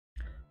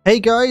Hey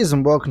guys,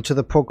 and welcome to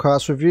the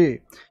podcast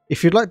review.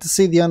 If you'd like to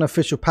see the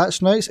unofficial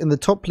patch notes, in the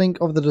top link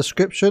of the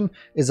description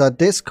is our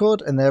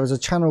Discord, and there is a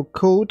channel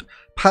called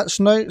Patch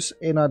Notes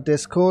in our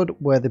Discord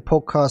where the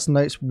podcast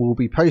notes will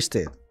be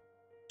posted.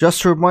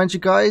 Just to remind you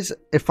guys,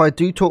 if I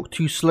do talk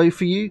too slow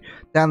for you,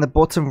 down the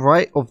bottom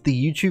right of the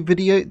YouTube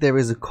video there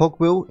is a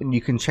cogwheel and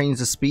you can change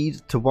the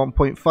speed to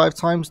 1.5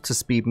 times to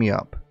speed me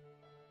up.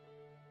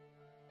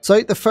 So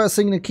the first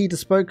thing Nikita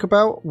spoke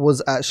about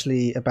was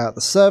actually about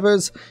the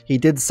servers. He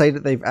did say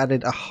that they've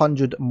added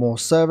 100 more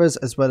servers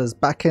as well as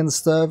backend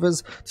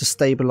servers to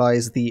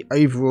stabilize the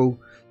overall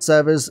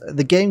servers.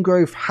 The game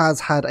growth has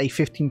had a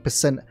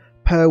 15%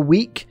 per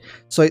week,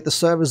 so the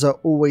servers are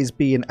always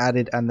being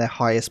added and their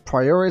highest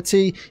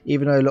priority.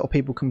 Even though a lot of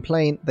people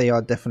complain, they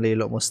are definitely a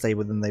lot more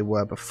stable than they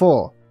were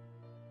before.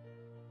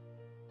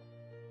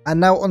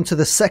 And now on to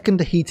the second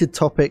heated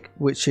topic,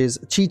 which is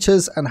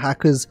cheaters and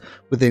hackers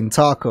within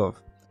Tarkov.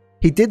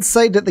 He did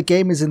say that the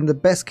game is in the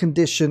best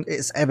condition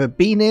it's ever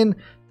been in,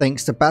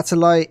 thanks to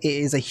BattlEye. It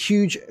is a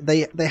huge,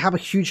 they have a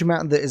huge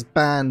amount that is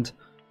banned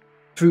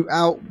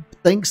throughout,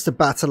 thanks to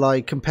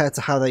BattlEye compared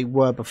to how they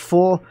were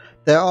before.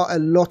 There are a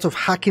lot of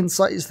hacking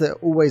sites that are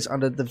always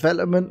under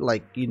development,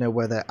 like, you know,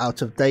 where they're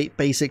out of date,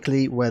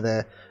 basically, where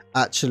they're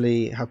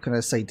actually, how can I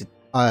say,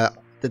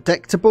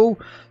 detectable.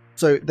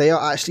 So they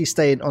are actually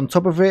staying on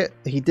top of it.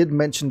 He did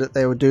mention that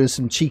they were doing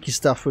some cheeky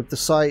stuff with the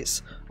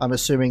sites. I'm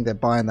assuming they're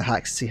buying the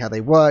hacks to see how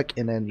they work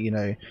and then, you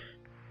know,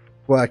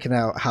 working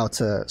out how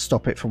to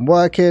stop it from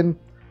working.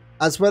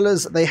 As well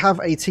as they have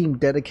a team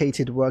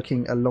dedicated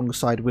working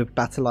alongside with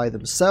BattlEye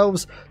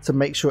themselves to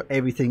make sure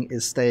everything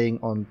is staying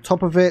on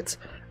top of it.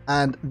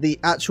 And the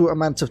actual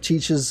amount of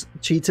cheaters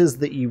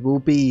that you will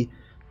be,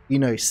 you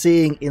know,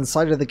 seeing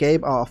inside of the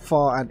game are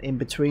far and in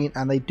between,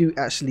 and they do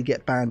actually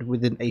get banned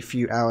within a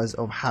few hours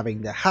of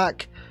having the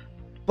hack.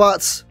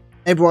 But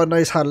everyone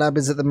knows how Lab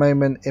is at the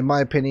moment. In my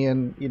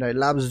opinion, you know,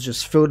 Labs are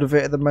just filled with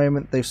it at the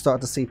moment. They've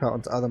started to seep out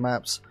onto other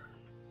maps,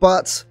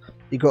 but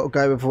you got to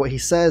go with what he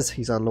says.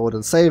 He's our Lord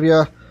and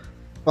Savior.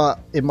 But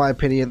in my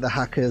opinion, the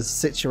hackers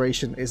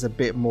situation is a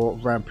bit more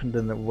rampant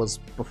than it was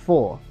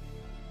before.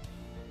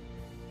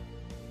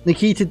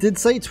 Nikita did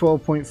say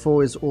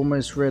 12.4 is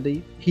almost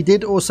ready. He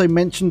did also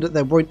mention that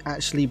there won't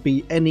actually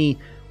be any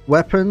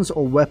weapons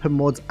or weapon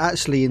mods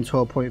actually in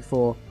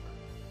 12.4,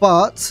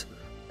 but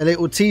a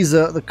little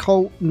teaser, the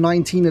Colt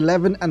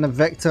 1911 and the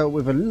Vector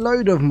with a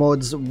load of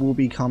mods will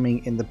be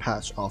coming in the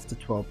patch after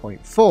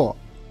 12.4.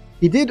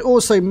 He did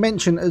also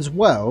mention as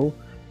well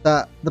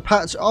that the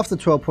patch after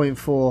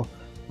 12.4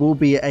 will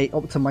be a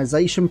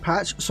optimization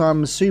patch, so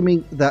I'm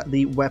assuming that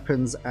the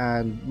weapons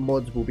and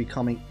mods will be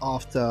coming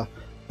after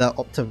the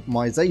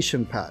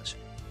optimization patch.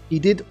 He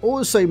did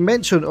also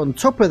mention on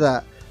top of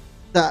that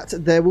that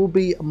there will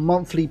be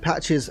monthly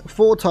patches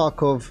for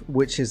Tarkov,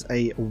 which is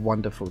a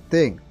wonderful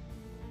thing.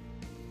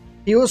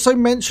 He also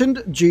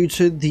mentioned, due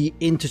to the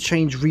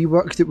Interchange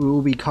rework that we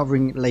will be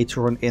covering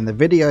later on in the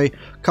video,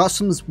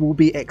 customs will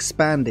be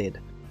expanded.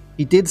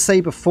 He did say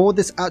before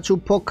this actual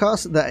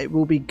podcast that it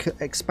will be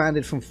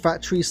expanded from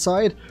factory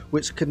side,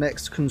 which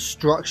connects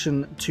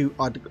construction to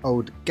our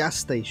old gas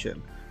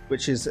station,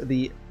 which is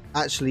the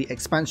actually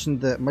expansion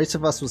that most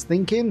of us was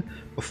thinking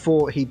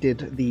before he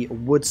did the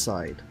wood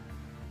side.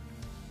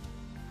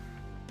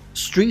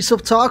 Streets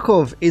of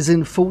Tarkov is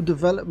in full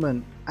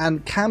development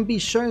and can be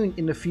shown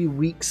in a few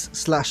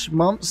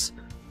weeks/months.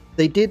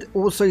 They did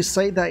also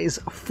say that is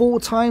 4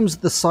 times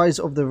the size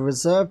of the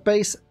reserve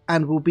base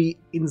and will be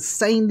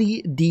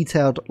insanely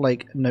detailed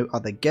like no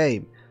other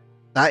game.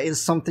 That is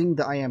something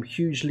that I am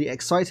hugely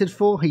excited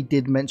for. He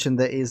did mention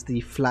that is the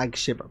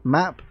flagship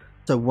map,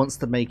 so wants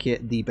to make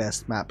it the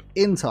best map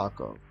in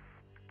Tarkov.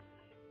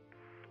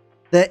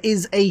 There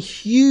is a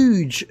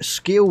huge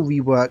skill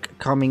rework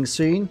coming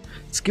soon.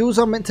 Skills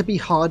are meant to be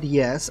hard,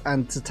 yes,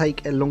 and to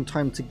take a long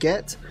time to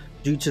get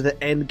due to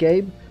the end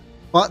game,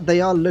 but they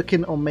are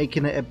looking on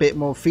making it a bit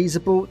more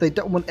feasible. They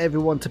don't want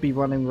everyone to be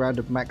running around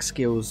with max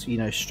skills, you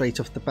know, straight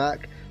off the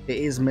back. It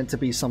is meant to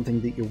be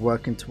something that you're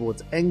working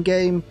towards end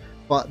game,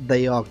 but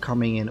they are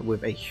coming in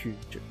with a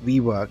huge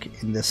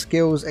rework in the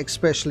skills,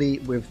 especially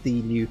with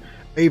the new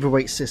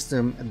overweight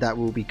system that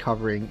we'll be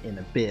covering in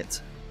a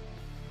bit.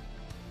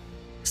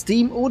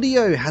 Steam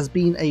audio has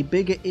been a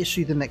bigger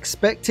issue than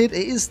expected.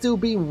 It is still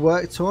being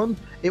worked on.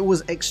 It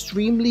was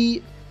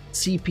extremely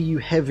CPU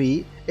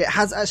heavy. It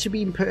has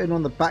actually been put in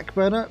on the back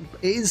burner.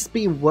 It is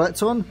being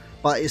worked on,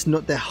 but it's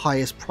not their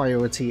highest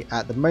priority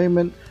at the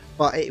moment,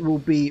 but it will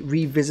be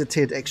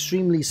revisited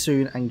extremely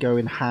soon and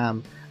going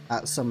ham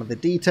at some of the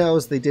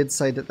details. They did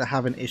say that they're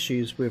having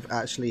issues with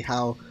actually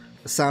how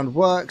the sound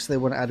works. They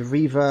want to add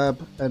reverb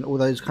and all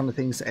those kind of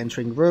things to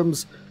entering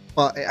rooms,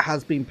 but it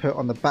has been put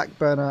on the back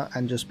burner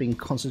and just been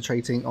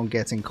concentrating on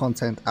getting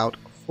content out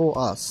for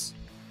us.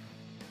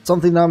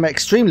 Something that I'm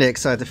extremely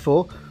excited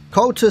for,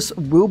 Cultists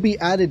will be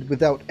added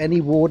without any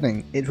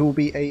warning. It will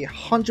be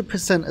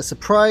 100% a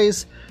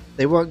surprise.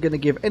 They weren't going to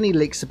give any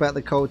leaks about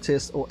the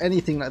cultists or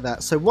anything like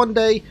that. So one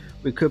day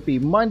we could be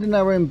minding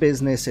our own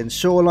business in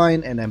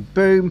Shoreline and then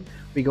boom,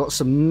 We got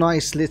some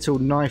nice little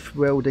knife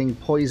wielding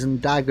poison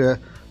dagger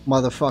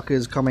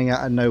motherfuckers coming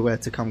out of nowhere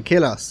to come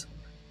kill us.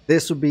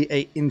 This will be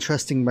an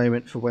interesting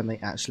moment for when they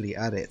actually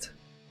add it.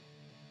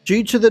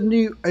 Due to the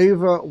new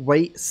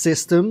overweight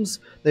systems,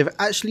 they've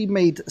actually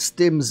made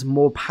stims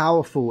more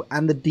powerful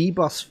and the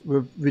debuffs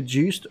were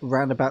reduced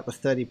around about the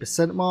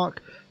 30%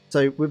 mark.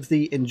 So with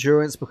the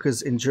endurance, because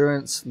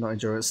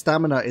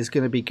stamina is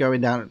going to be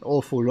going down an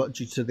awful lot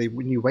due to the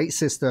new weight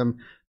system,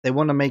 they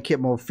want to make it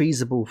more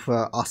feasible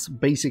for us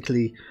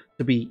basically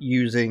to be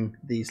using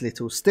these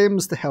little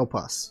stims to help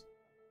us.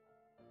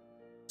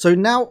 So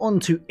now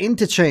on to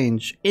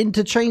Interchange.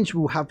 Interchange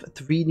will have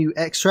 3 new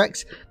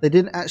extracts. They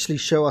didn't actually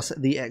show us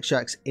the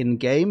extracts in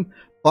game,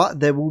 but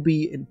there will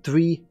be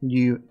 3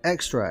 new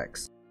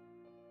extracts.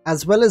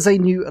 As well as a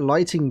new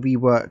lighting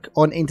rework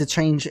on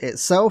Interchange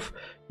itself,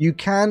 you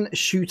can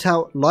shoot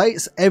out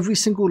lights. Every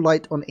single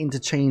light on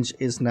Interchange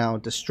is now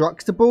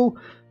destructible.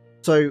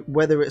 So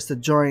whether it's the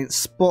giant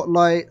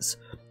spotlights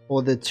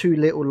or the 2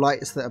 little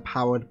lights that are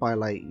powered by,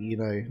 like, you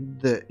know,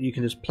 that you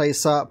can just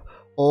place up,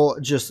 or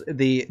just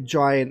the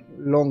giant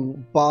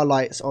long bar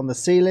lights on the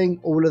ceiling,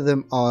 all of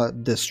them are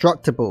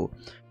destructible.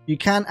 You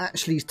can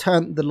actually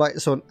turn the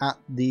lights on at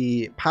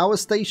the power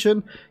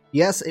station.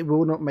 Yes, it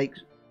will not make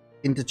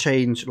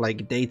Interchange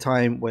like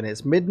daytime when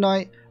it's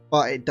midnight,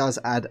 but it does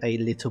add a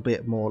little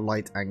bit more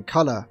light and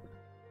color.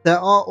 There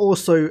are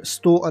also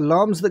store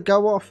alarms that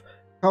go off.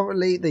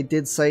 Currently, they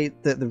did say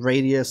that the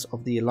radius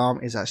of the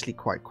alarm is actually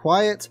quite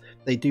quiet.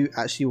 They do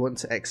actually want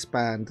to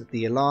expand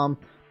the alarm.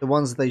 The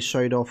ones they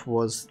showed off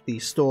was the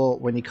store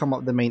when you come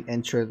up the main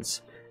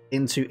entrance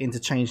into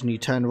Interchange and you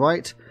turn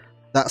right.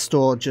 That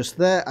store just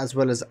there, as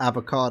well as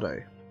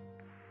Avocado.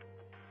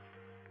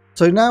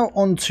 So now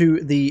on to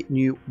the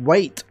new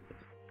weight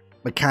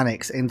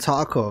mechanics in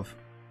Tarkov.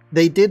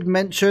 They did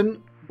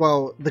mention,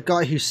 well, the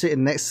guy who's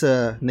sitting next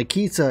to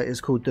Nikita is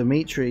called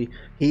Dimitri.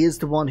 He is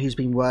the one who's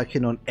been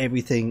working on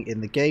everything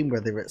in the game,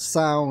 whether it's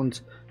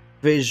sound,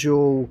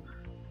 visual,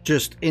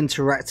 just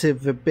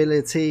interactive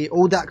ability,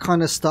 all that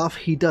kind of stuff.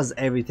 He does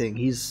everything.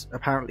 He's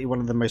apparently one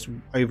of the most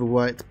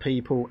overworked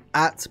people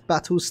at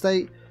Battle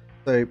State,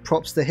 so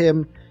props to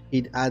him.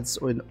 He adds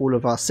in all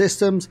of our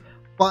systems,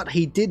 but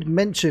he did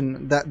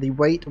mention that the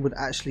weight would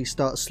actually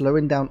start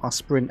slowing down our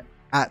sprint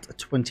at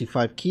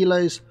 25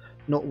 kilos,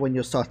 not when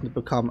you're starting to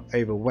become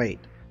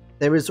overweight.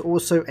 There is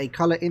also a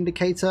color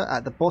indicator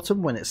at the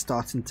bottom when it's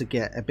starting to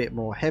get a bit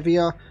more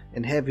heavier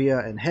and heavier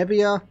and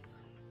heavier.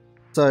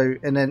 So,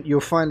 and then you'll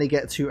finally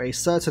get to a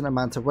certain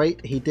amount of weight.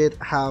 He did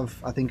have,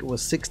 I think it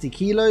was 60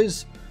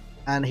 kilos,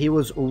 and he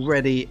was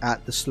already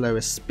at the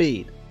slowest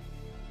speed.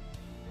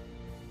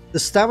 The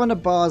stamina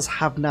bars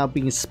have now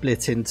been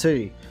split in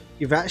two.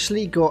 You've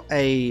actually got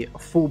a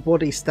full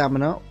body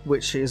stamina,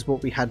 which is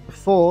what we had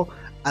before,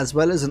 as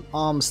well as an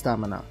arm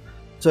stamina.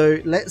 So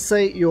let's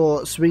say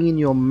you're swinging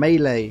your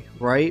melee,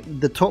 right?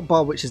 The top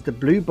bar, which is the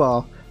blue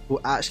bar,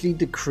 will actually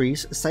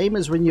decrease, same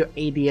as when you're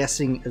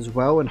ADSing as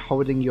well and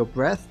holding your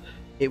breath.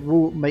 It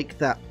will make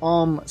that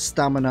arm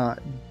stamina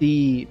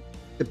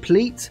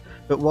deplete,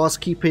 but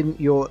whilst keeping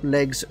your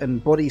legs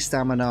and body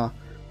stamina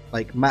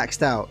like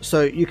maxed out.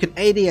 So you can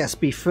ADS,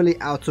 be fully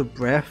out of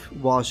breath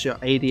whilst you're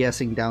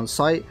ADSing down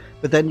sight,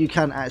 but then you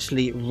can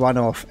actually run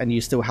off and you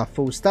still have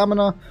full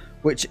stamina,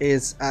 which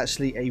is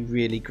actually a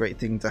really great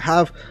thing to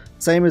have.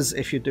 Same as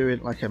if you're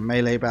doing like a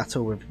melee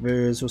battle with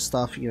mirrors or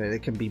stuff, you know, they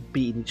can be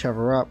beating each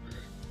other up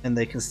and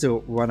they can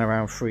still run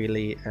around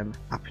freely and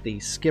happily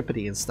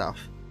skippity and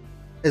stuff.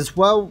 As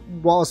well,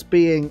 whilst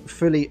being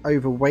fully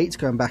overweight,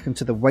 going back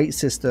into the weight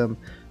system,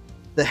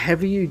 the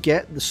heavier you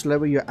get, the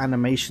slower your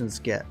animations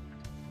get.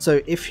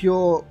 So if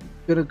you're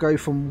going to go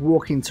from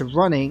walking to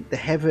running, the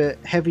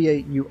heavier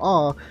you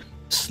are,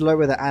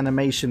 slower the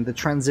animation, the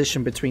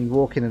transition between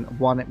walking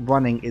and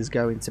running is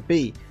going to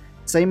be.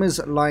 Same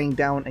as lying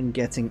down and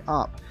getting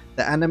up.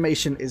 The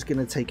animation is going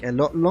to take a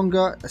lot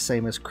longer,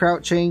 same as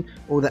crouching,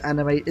 or the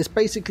animate. It's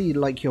basically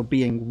like you're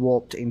being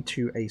warped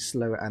into a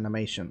slower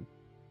animation,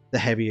 the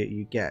heavier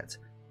you get.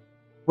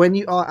 When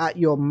you are at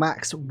your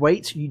max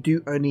weight, you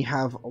do only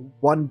have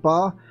 1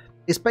 bar.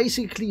 It's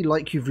basically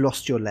like you've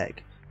lost your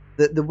leg.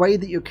 The way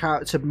that your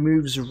character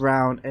moves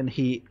around and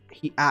he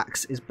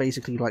acts is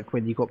basically like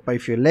when you got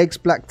both your legs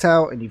blacked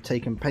out and you've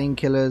taken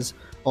painkillers,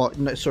 or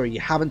no, sorry, you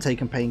haven't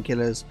taken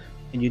painkillers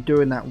and you're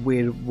doing that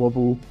weird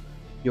wobble,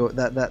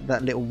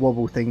 that little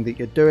wobble thing that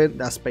you're doing.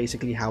 That's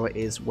basically how it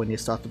is when you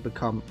start to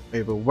become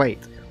overweight.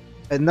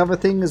 Another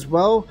thing as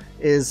well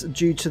is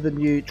due to the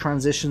new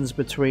transitions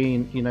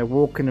between, you know,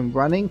 walking and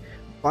running,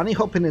 bunny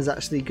hopping is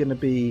actually going to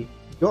be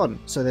gone.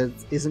 So there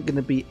isn't going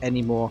to be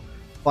any more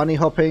bunny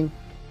hopping.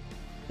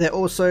 There are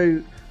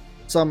also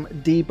some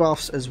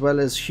debuffs as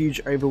well as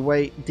huge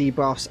overweight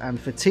debuffs and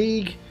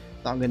fatigue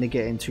that I'm going to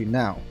get into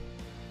now.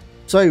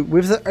 So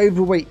with the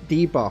overweight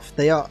debuff,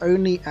 they are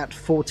only at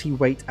 40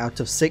 weight out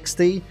of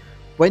 60.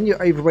 When you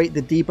overweight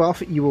the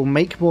debuff, you will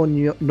make more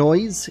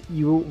noise,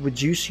 you will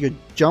reduce your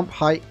jump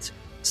height,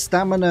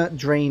 stamina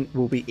drain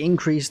will be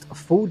increased,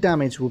 full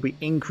damage will be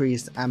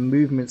increased, and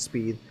movement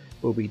speed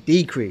will be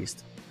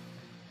decreased.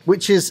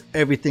 which is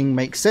everything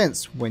makes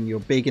sense. When you're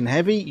big and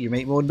heavy, you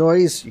make more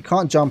noise, you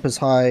can't jump as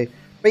high.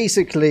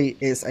 Basically,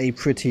 it's a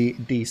pretty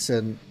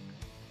decent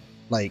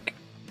like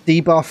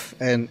debuff,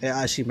 and it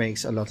actually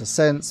makes a lot of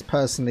sense.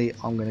 Personally,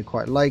 I'm going to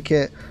quite like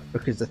it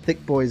because the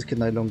thick boys can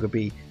no longer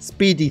be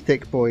speedy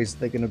thick boys,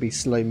 they're going to be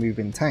slow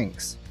moving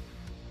tanks.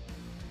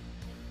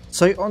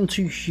 So on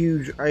to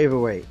huge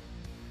overweight.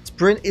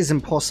 Sprint is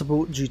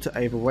impossible due to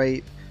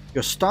overweight.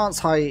 Your stance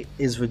height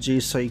is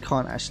reduced, so you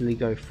can't actually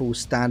go full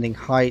standing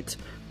height.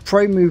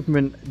 Pro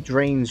movement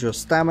drains your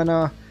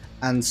stamina,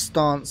 and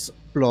stance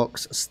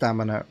blocks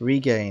stamina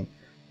regain.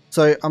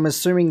 So I'm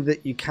assuming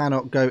that you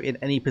cannot go in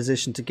any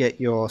position to get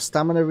your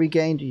stamina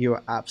regained. You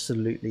are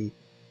absolutely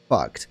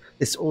fucked.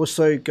 This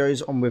also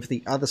goes on with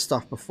the other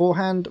stuff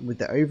beforehand, with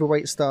the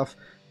overweight stuff,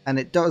 and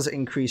it does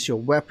increase your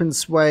weapon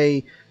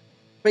sway.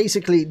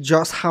 Basically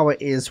just how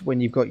it is when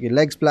you've got your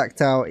legs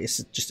blacked out.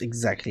 It's just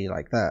exactly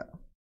like that.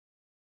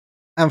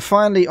 And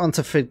finally,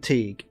 onto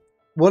fatigue.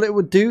 What it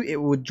would do,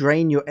 it would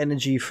drain your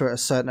energy for a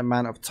certain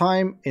amount of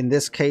time. In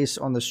this case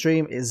on the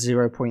stream is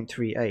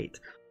 0.38.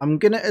 I'm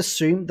going to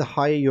assume the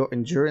higher your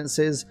endurance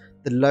is,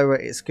 the lower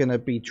it's going to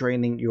be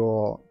draining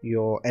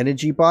your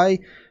energy by.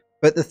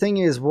 But the thing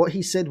is, what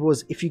he said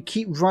was, if you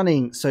keep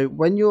running, so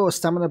when your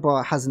stamina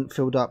bar hasn't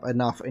filled up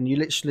enough and you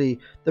literally,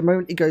 the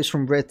moment it goes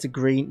from red to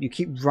green, you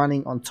keep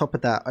running on top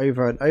of that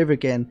over and over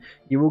again,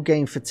 you will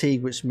gain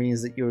fatigue, which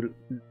means that you'll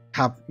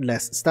have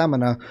less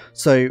stamina.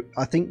 So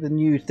I think the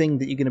new thing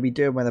that you're going to be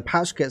doing when the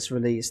patch gets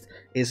released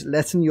is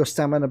letting your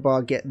stamina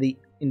bar get the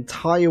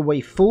entire way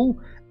full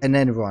and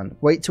then run.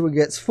 Wait till it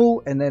gets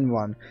full and then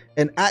run.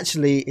 And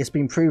actually, it's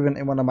been proven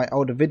in one of my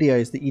older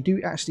videos that you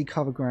do actually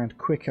cover ground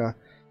quicker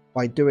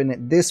by doing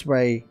it this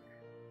way,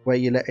 where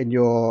you're letting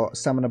your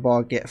stamina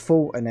bar get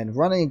full and then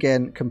running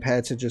again,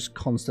 compared to just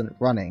constant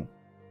running.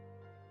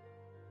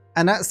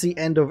 And that's the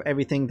end of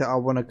everything that I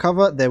want to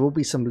cover. There will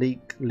be some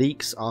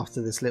leaks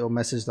after this little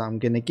message that I'm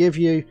going to give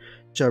you,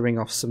 showing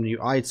off some new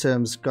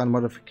items, gun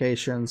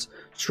modifications,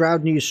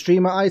 Shroud new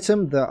streamer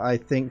item that I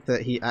think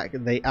that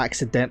they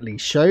accidentally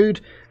showed,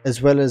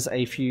 as well as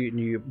a few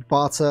new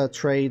barter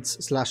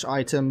trades /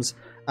 items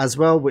as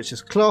well, which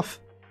is cloth.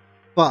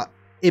 But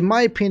in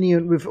my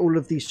opinion, with all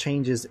of these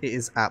changes, it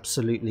is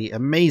absolutely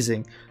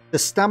amazing. The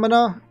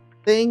stamina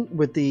thing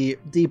with the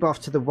debuff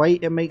to the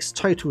weight, it makes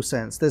total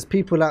sense. There's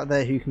people out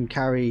there who can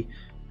carry,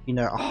 you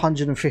know,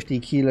 150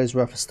 kilos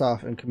worth of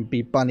stuff and can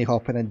be bunny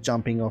hopping and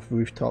jumping off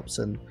rooftops,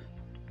 and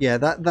yeah,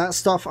 that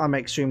stuff I'm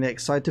extremely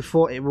excited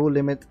for. It will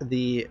limit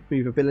the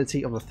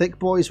movability of the thick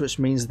boys, which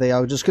means they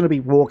are just going to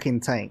be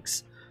walking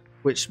tanks,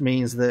 which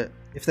means that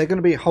if they're going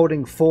to be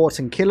holding fort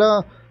and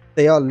killer,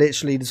 they are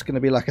literally just going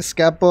to be like a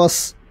scab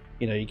boss.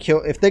 You know, you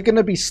kill. If they're going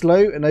to be slow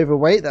and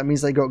overweight, that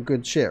means they got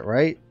good shit,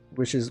 right?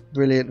 Which is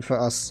brilliant for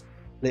us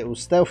little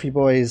stealthy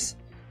boys.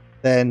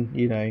 Then,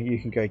 you know, you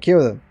can go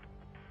kill them.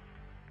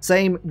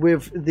 Same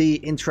with the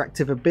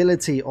interactive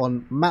ability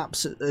on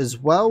maps as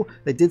well.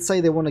 They did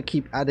say they want to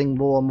keep adding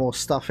more and more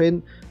stuff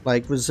in.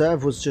 Like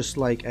reserve was just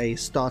like a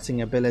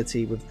starting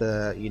ability with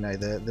the, you know,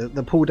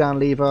 the pull down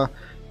lever.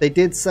 They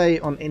did say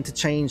on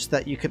Interchange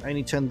that you can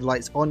only turn the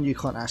lights on, you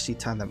can't actually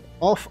turn them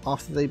off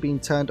after they've been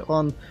turned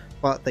on.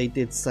 But they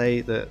did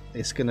say that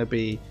it's going to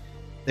be,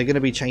 they're going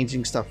to be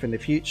changing stuff in the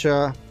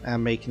future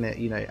and making it,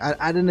 you know,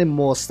 adding in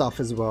more stuff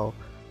as well.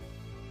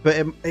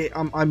 But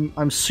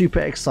I'm super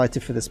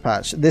excited for this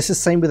patch. This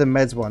is same with the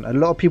meds one. A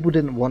lot of people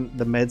didn't want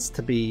the meds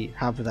to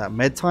have that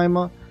med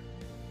timer,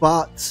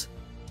 but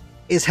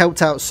it's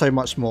helped out so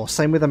much more.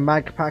 Same with the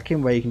mag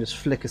packing, where you can just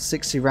flick a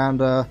 60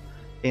 rounder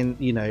in,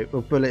 you know,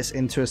 with bullets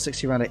into a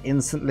 60 rounder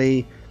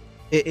instantly.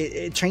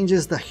 It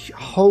changes the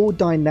whole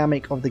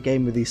dynamic of the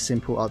game with these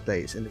simple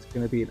updates, and it's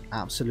going to be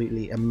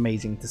absolutely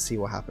amazing to see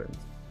what happens.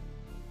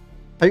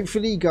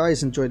 Hopefully you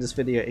guys enjoyed this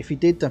video. If you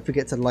did, don't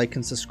forget to like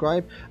and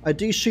subscribe. I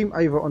do stream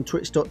over on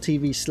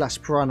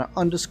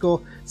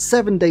twitch.tv/piranha_,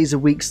 7 days a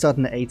week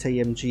starting at 8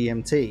 AM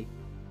GMT.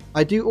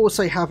 I do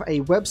also have a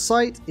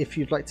website. If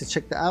you'd like to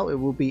check that out, it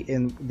will be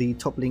in the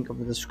top link of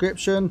the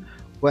description,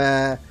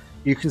 where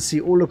you can see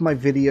all of my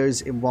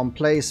videos in one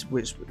place,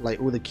 which, like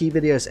all the key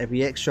videos,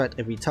 every extract,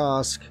 every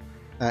task,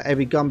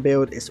 every gun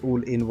build, it's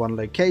all in one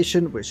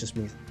location, which just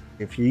means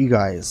good for you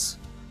guys.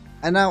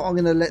 And now I'm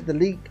going to let the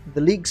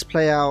leaks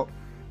play out,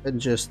 and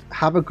just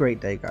have a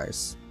great day,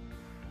 guys.